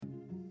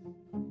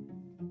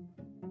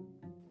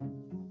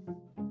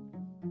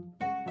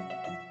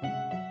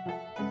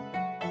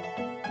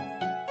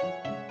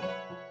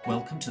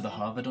Welcome to the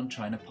Harvard on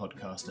China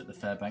podcast at the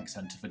Fairbanks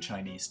Center for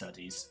Chinese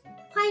Studies.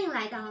 欢迎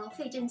来到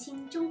费正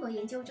清中国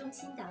研究中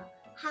心的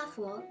哈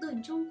佛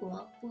论中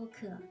国播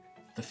客。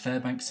The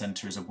Fairbanks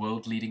Center is a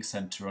world-leading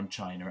center on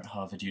China at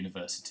Harvard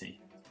University.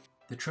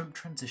 The Trump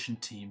transition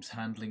team's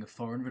handling of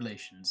foreign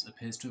relations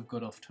appears to have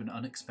got off to an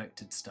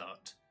unexpected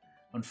start.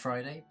 On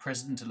Friday,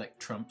 President-elect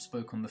Trump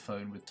spoke on the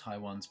phone with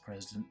Taiwan's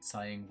President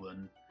Tsai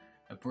Ing-wen,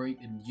 a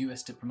break in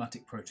US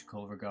diplomatic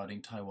protocol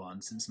regarding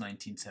Taiwan since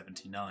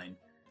 1979.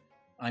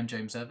 I'm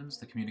James Evans,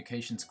 the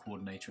Communications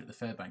Coordinator at the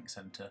Fairbanks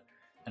Center,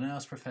 and I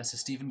asked Professor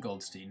Stephen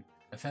Goldstein,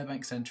 a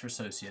Fairbanks Center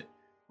Associate,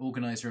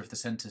 organiser of the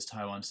Centre's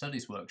Taiwan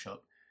Studies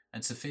Workshop,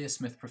 and Sophia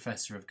Smith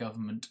Professor of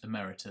Government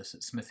Emeritus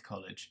at Smith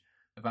College,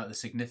 about the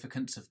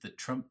significance of the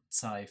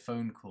Trump-Tsai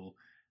phone call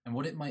and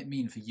what it might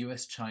mean for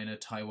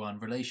US-China-Taiwan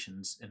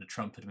relations in a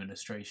Trump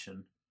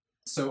administration.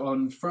 So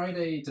on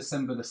Friday,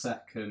 December the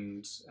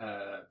 2nd,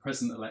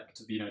 President-elect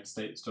of the United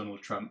States,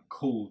 Donald Trump,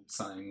 called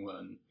Tsai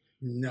Ing-wen.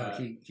 No,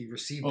 he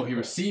received. He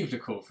received a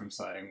call from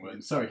Tsai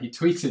Ing-wen. Sorry, he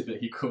tweeted that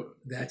he called.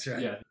 That's right.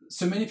 Yeah.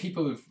 So many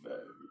people have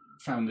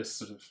found this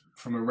sort of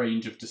from a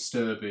range of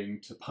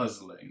disturbing to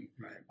puzzling.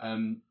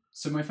 Right.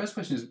 So my first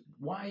question is,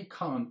 why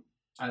can't,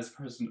 as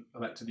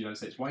President-elect of the United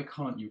States, why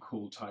can't you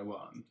call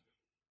Taiwan?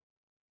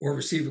 Or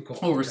receive a call.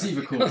 Or receive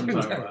a call from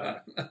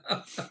Taiwan.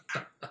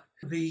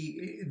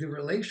 The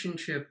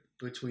relationship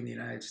between the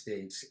United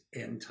States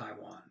and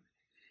Taiwan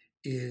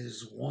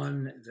is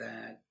one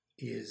that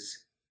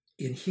is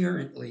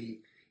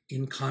inherently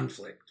in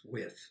conflict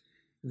with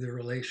the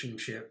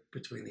relationship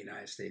between the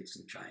United States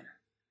and China.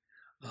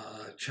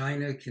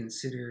 China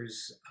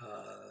considers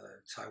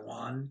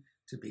Taiwan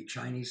to be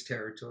Chinese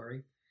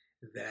territory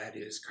that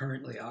is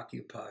currently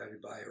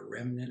occupied by a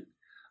remnant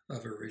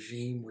of a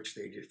regime which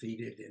they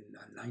defeated in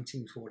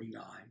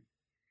 1949.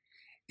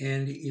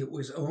 And it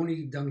was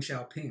only Deng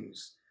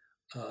Xiaoping's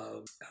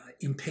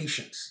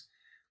impatience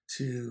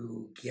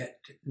to get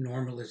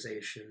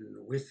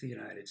normalization with the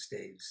United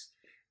States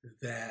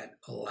that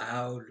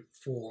allowed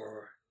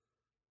for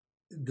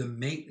the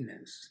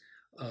maintenance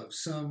of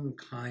some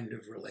kind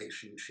of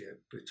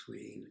relationship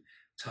between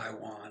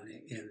Taiwan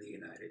and the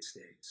United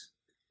States.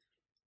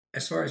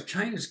 As far as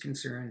China is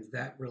concerned,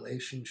 that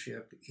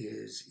relationship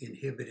is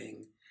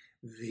inhibiting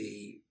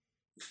the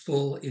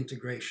full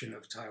integration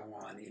of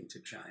Taiwan into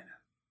China.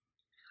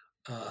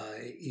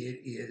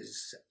 It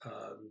is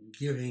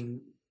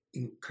giving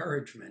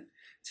encouragement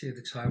to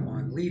the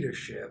Taiwan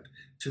leadership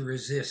to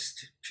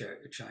resist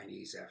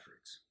Chinese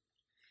efforts.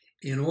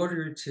 In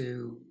order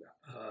to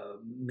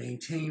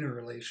maintain a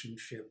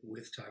relationship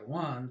with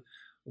Taiwan,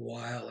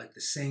 while at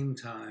the same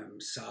time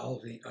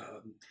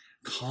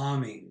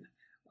calming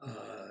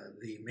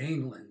the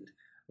mainland,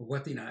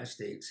 what the United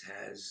States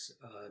has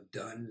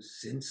done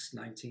since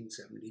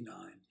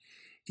 1979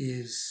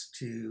 is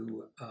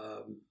to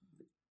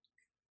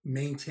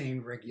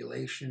maintain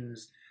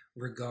regulations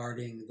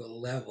regarding the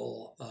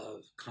level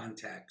of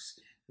contacts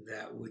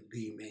that would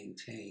be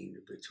maintained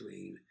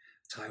between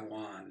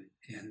Taiwan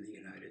and the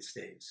United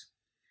States,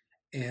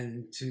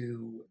 and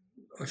to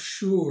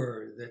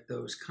assure that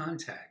those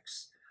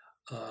contacts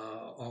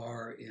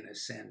are, in a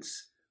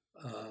sense,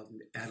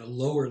 at a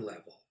lower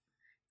level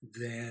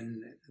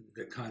than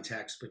the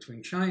contacts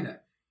between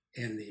China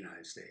and the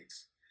United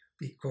States,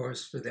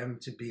 because for them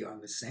to be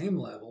on the same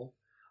level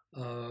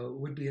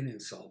would be an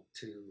insult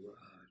to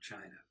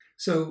China.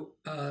 So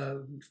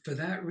for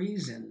that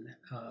reason,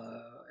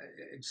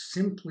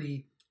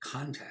 simply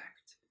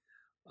contact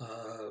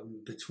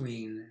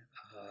between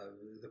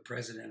the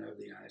President of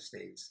the United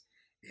States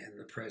and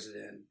the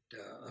President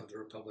of the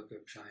Republic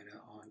of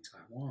China on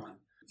Taiwan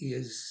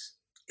is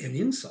an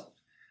insult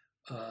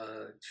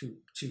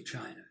to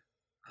China,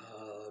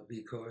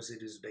 because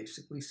it is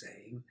basically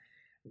saying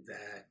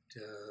that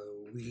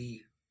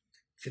we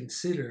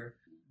consider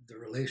the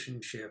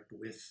relationship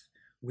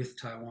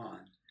with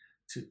Taiwan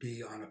to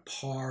be on a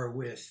par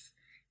with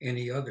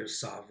any other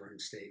sovereign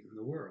state in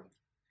the world.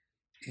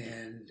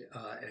 And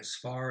as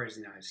far as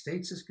the United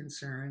States is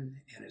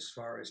concerned, and as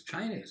far as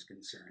China is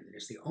concerned,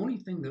 it's the only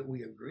thing that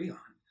we agree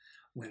on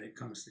when it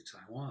comes to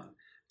Taiwan.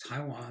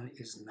 Taiwan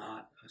is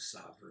not a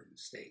sovereign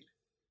state.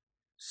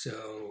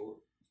 So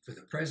for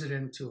the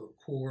president to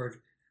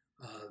accord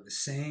the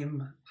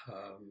same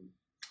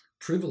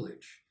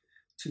privilege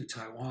to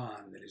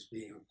Taiwan that is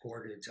being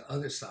accorded to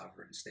other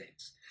sovereign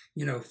states.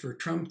 For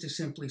Trump to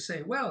simply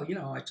say, well,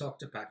 I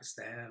talked to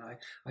Pakistan,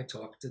 I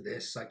talked to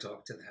this, I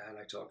talked to that,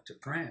 I talked to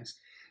France,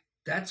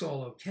 that's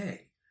all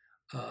okay,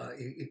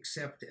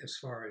 except as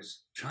far as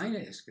China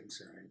is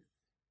concerned,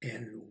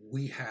 and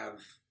we have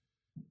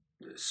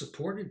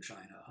supported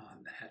China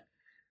on that,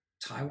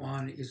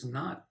 Taiwan is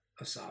not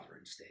a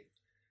sovereign state.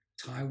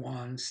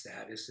 Taiwan's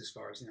status, as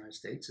far as the United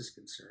States is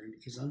concerned,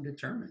 is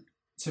undetermined.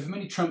 So for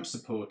many Trump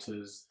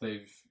supporters,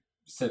 they've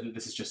said that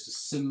this is just a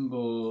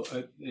symbol.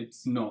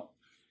 It's not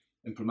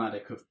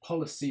emblematic of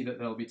policy that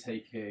they'll be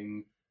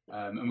taking,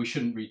 and we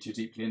shouldn't read too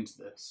deeply into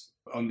this.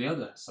 But on the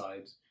other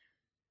side,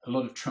 a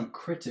lot of Trump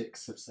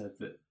critics have said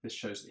that this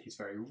shows that he's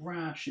very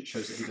rash. It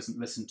shows that he doesn't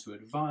listen to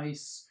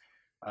advice.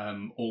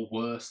 or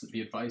worse, that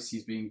the advice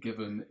he's being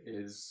given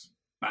is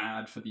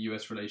bad for the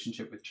US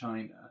relationship with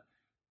China.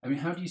 I mean,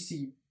 how do you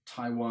see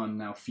Taiwan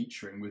now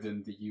featuring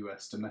within the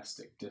US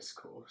domestic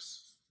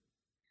discourse?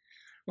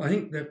 Well, I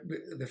think that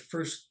the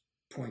first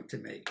point to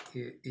make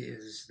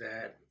is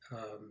that,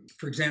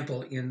 for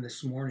example, in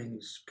this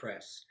morning's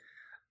press,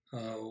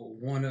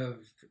 one of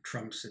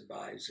Trump's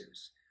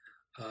advisors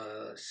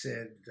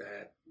said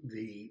that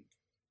the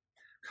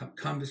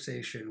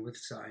conversation with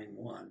Tsai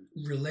Ing-wen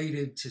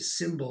related to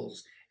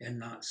symbols and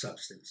not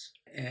substance.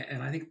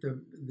 And I think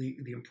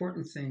the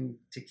important thing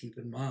to keep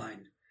in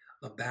mind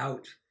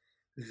about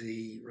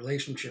the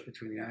relationship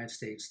between the United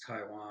States,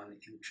 Taiwan,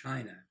 and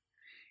China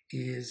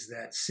is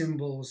that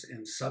symbols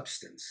and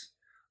substance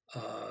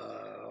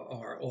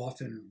are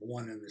often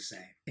one and the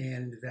same.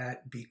 And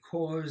that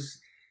because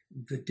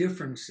the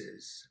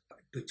differences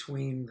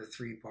between the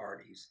three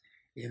parties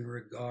in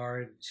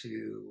regard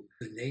to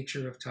the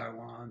nature of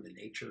Taiwan, the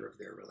nature of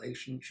their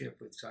relationship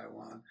with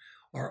Taiwan,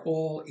 are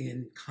all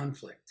in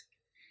conflict.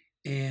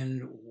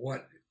 And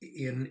what,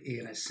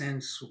 in a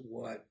sense,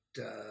 what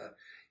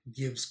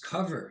gives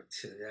cover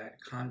to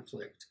that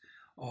conflict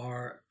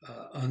are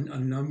a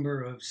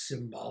number of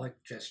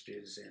symbolic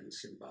gestures and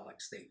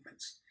symbolic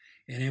statements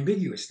and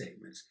ambiguous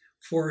statements.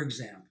 For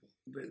example,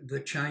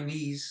 the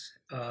Chinese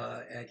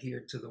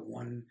adhere to the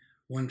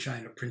one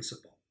China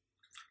principle.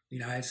 The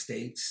United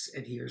States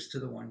adheres to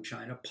the one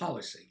China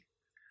policy.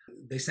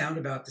 They sound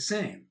about the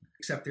same,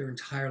 except they're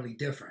entirely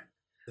different.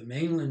 The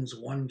mainland's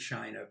one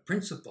China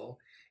principle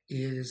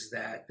is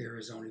that there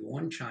is only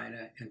one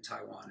China and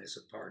Taiwan is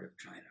a part of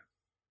China.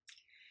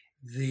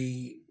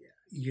 The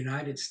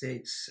United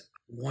States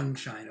one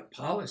China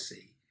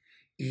policy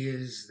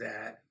is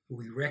that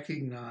we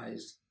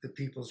recognize the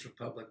People's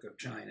Republic of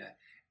China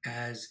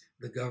as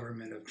the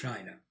government of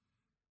China,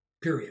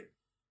 period.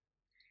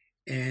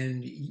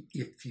 And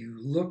if you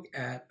look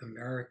at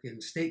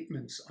American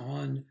statements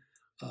on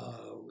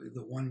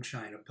the one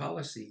China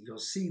policy, you'll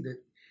see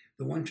that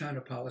the one China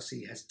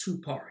policy has two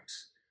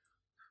parts.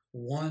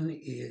 One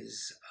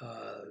is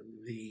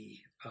the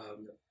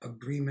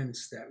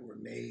agreements that were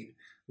made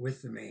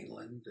with the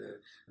mainland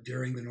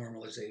during the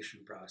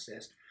normalization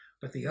process,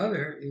 but the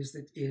other is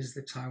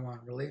the Taiwan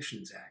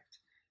Relations Act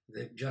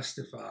that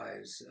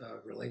justifies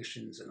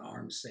relations and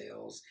arms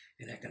sales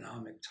and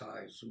economic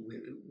ties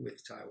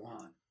with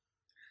Taiwan.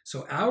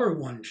 So our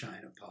one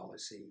China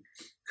policy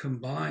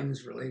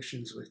combines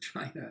relations with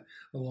China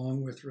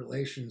along with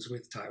relations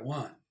with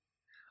Taiwan.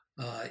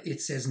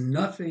 It says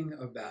nothing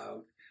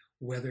about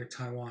whether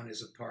Taiwan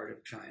is a part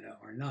of China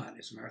or not.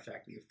 As a matter of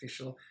fact, the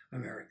official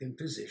American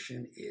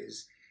position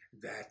is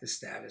that the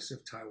status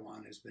of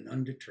Taiwan has been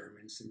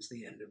undetermined since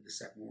the end of the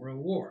Second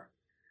World War.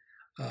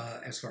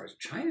 As far as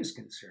China is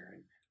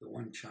concerned, the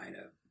one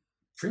China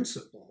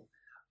principle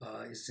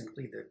is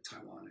simply that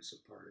Taiwan is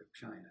a part of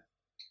China.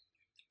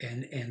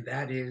 And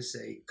that is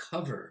a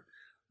cover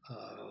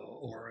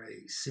or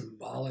a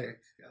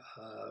symbolic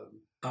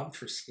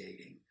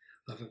obfuscating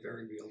of a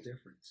very real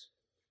difference.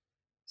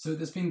 So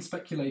there's been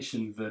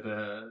speculation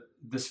that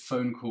this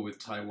phone call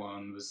with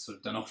Taiwan was sort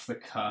of done off the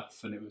cuff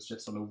and it was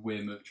just on a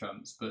whim of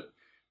Trump's, but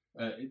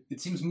it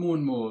seems more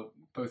and more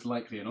both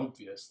likely and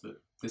obvious that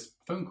this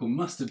phone call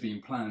must have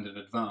been planned in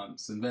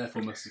advance and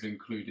therefore must have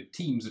included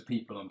teams of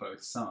people on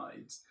both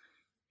sides,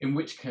 in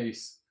which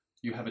case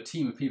you have a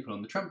team of people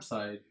on the Trump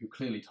side who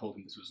clearly told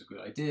him this was a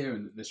good idea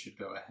and that this should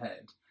go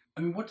ahead.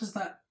 I mean, what does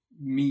that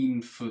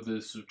mean for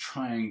the sort of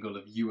triangle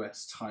of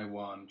US,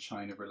 Taiwan,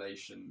 China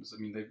relations? I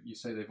mean, you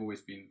say they've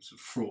always been sort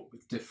of fraught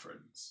with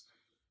difference.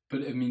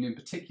 But I mean, in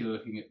particular,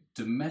 looking at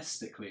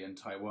domestically in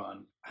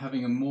Taiwan,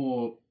 having a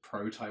more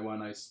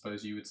pro-Taiwan, I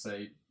suppose you would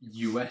say,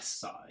 US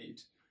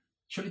side,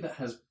 surely that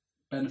has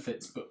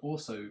benefits, but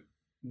also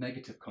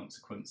negative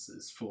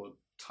consequences for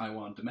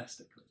Taiwan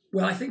domestically.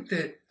 Well, I think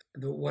that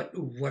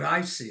what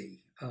I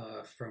see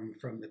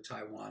from the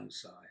Taiwan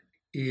side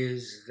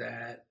is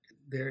that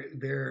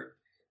there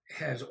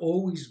has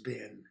always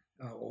been,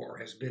 or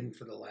has been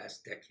for the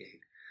last decade,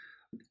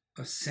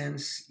 a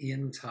sense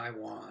in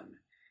Taiwan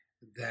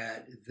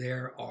that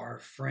there are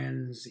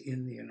friends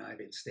in the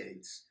United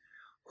States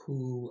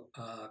who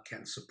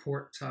can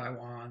support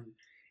Taiwan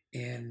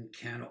and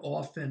can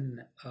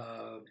often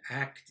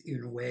act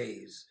in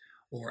ways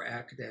or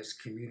act as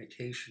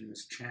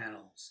communications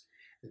channels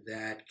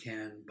that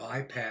can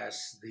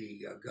bypass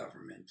the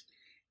government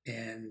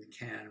and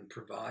can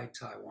provide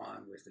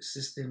Taiwan with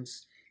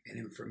assistance and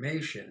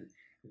information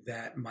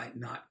that might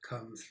not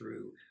come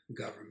through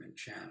government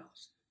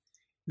channels.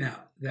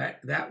 Now,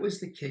 that was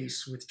the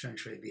case with Chen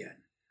Shui-bian.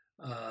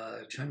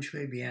 Chen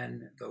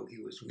Shui-bian, though he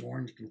was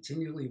warned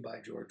continually by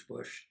George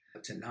Bush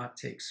to not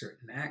take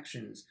certain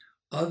actions,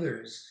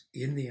 others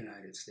in the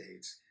United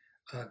States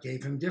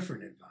gave him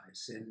different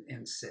advice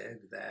and said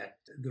that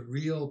the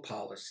real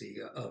policy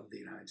of the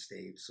United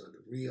States, or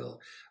the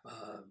real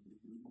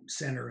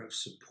center of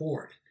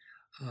support,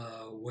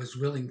 was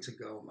willing to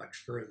go much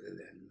further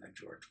than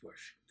George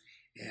Bush.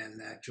 And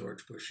that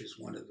George Bush, as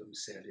one of them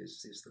said,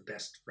 is the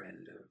best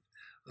friend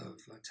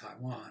of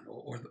Taiwan,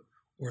 or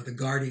or the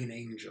guardian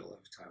angel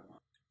of Taiwan.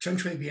 Chen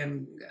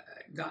Shui-bian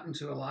got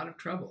into a lot of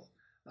trouble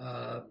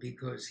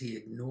because he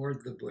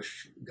ignored the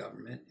Bush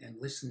government and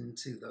listened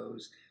to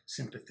those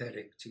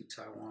sympathetic to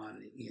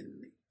Taiwan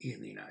in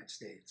the United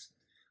States,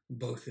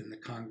 both in the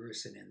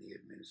Congress and in the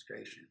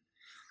administration.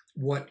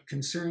 What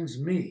concerns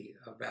me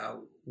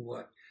about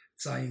what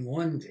Tsai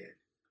Ing-wen did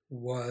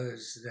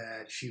was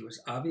that she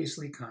was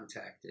obviously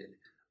contacted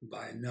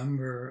by a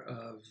number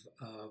of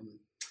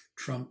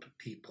Trump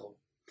people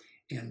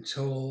and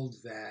told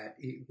that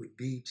it would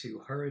be to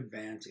her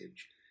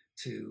advantage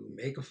to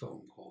make a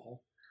phone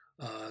call,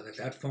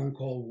 that phone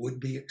call would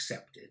be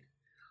accepted,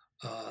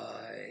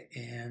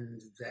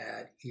 and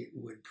that it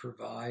would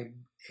provide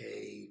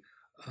a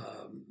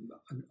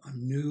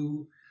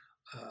new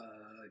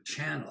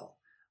channel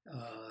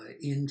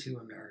into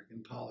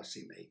American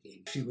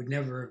policymaking. She would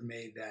never have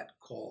made that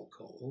call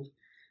cold.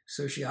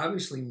 So she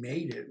obviously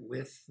made it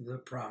with the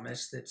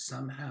promise that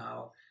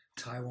somehow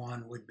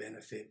Taiwan would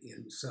benefit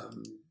in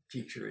some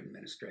future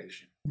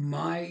administration.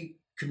 My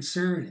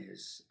concern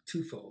is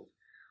twofold.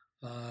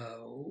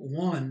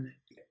 One,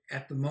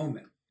 at the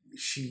moment,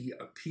 she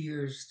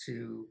appears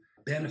to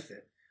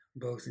benefit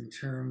both in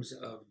terms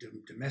of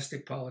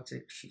domestic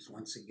politics. She's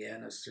once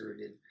again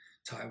asserted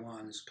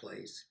Taiwan's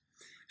place.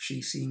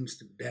 She seems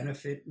to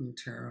benefit in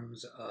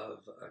terms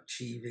of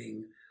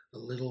achieving a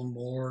little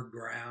more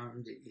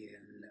ground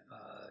in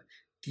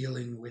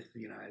dealing with the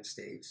United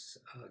States,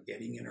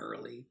 getting in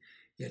early,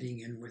 getting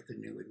in with the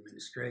new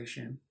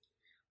administration.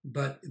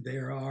 But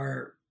there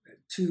are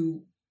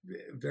two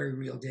very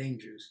real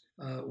dangers.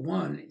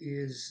 One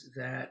is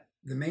that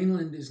the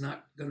mainland is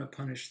not going to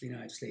punish the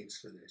United States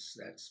for this.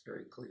 That's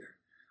very clear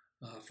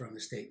from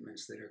the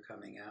statements that are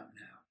coming out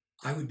now.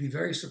 I would be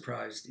very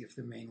surprised if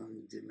the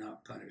mainland did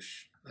not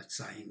punish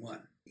Tsai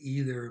Ing-wen,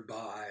 either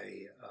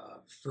by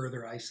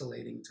further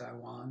isolating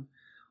Taiwan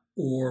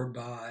or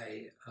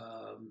by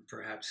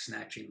perhaps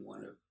snatching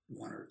one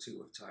or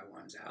two of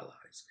Taiwan's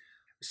allies.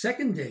 The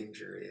second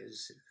danger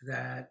is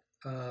that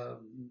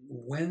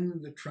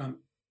when the Trump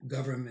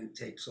government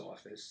takes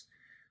office,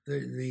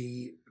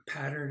 the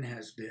pattern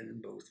has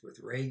been, both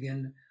with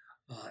Reagan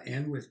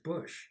and with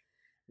Bush,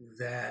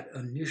 that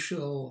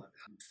initial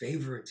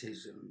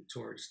favoritism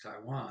towards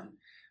Taiwan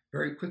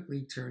very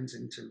quickly turns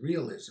into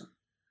realism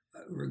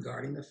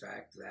regarding the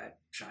fact that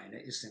China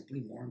is simply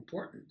more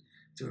important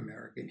to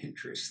American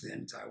interests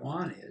than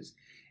Taiwan is,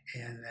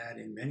 and that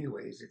in many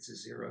ways it's a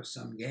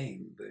zero-sum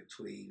game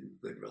between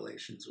good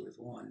relations with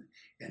one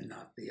and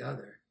not the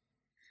other.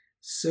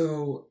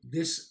 So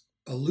this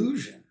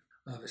illusion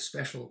of a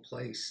special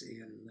place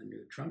in the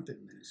new Trump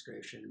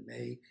administration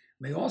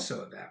may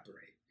also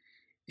evaporate.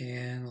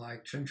 And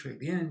like Chen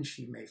Shui-bian,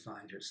 she may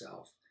find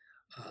herself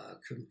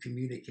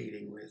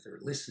communicating with or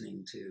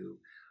listening to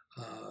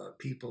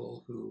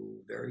people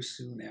who very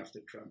soon after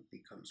Trump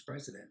becomes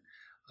president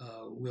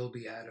will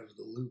be out of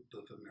the loop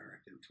of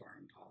American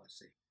foreign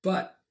policy.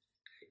 But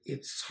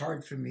it's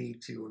hard for me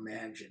to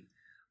imagine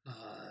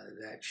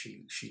that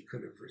she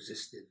could have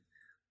resisted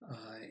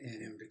an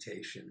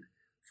invitation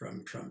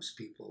from Trump's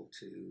people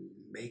to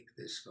make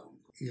this phone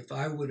call. If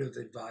I would have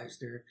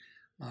advised her,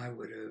 I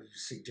would have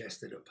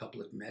suggested a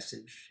public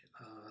message,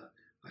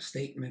 a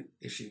statement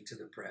issued to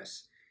the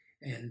press,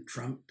 and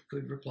Trump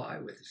could reply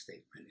with a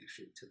statement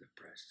issued to the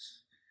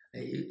press.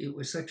 It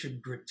was such a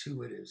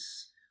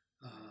gratuitous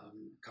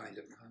kind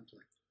of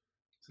conflict.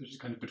 So it's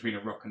just kind of between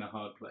a rock and a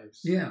hard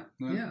place. Yeah.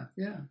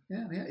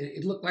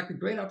 It looked like a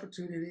great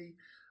opportunity.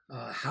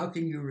 How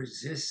can you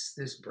resist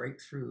this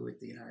breakthrough with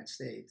the United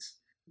States?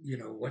 You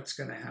know, what's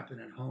going to happen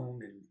at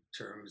home in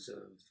terms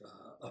of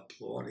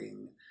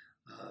applauding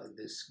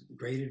this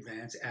great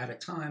advance at a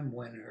time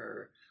when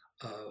her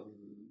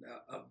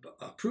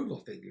approval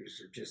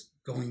figures are just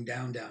going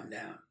down.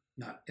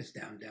 Not as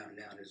down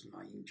as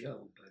Ma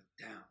Ying-jeou, but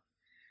down.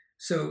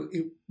 So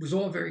it was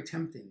all very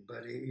tempting,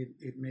 but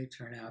it may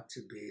turn out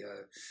to be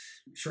a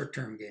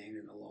short-term gain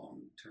and a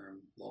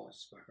long-term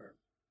loss for her.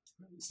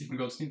 Stephen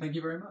Goldstein, thank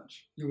you very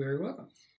much. You're very welcome.